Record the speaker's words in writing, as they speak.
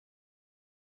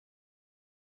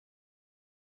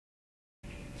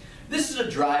This is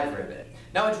a drive rivet.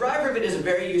 Now a drive rivet is a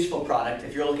very useful product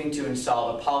if you're looking to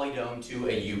install a polydome to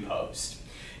a U-post.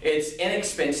 It's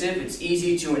inexpensive, it's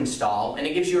easy to install, and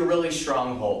it gives you a really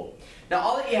strong hold. Now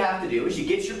all that you have to do is you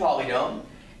get your polydome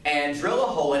and drill a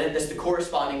hole in it that's the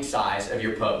corresponding size of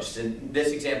your post. In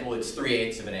this example it's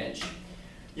 3/8 of an inch.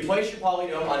 You place your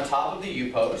polydome on top of the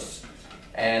U-post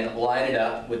and line it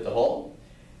up with the hole.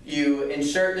 You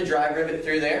insert the drive rivet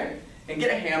through there and get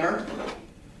a hammer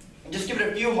and just give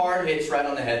it a few hard hits right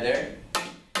on the head there.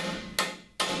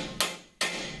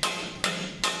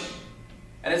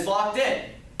 And it's locked in.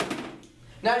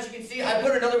 Now as you can see, I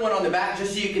put another one on the back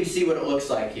just so you can see what it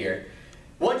looks like here.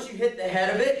 Once you hit the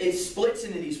head of it, it splits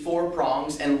into these 4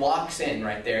 prongs and locks in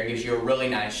right there and gives you a really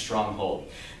nice strong hold.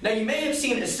 Now you may have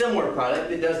seen a similar product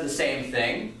that does the same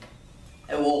thing.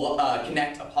 It will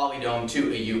connect a polydome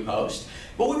to a U-post.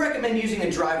 But we recommend using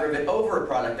a drive rivet over a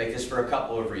product like this for a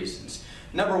couple of reasons.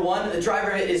 Number one, the drive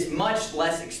rivet is much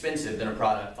less expensive than a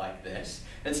product like this.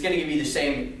 It's going to give you the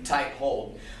same tight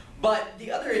hold. But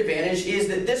the other advantage is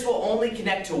that this will only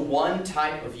connect to one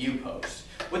type of U-post.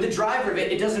 With the drive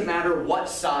rivet, it doesn't matter what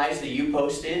size the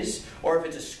U-post is, or if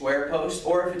it's a square post,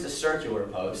 or if it's a circular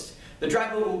post. The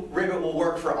drive rivet will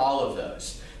work for all of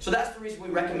those. So that's the reason we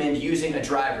recommend using a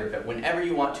drive rivet whenever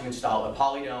you want to install a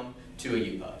polydome to a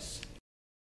U-post.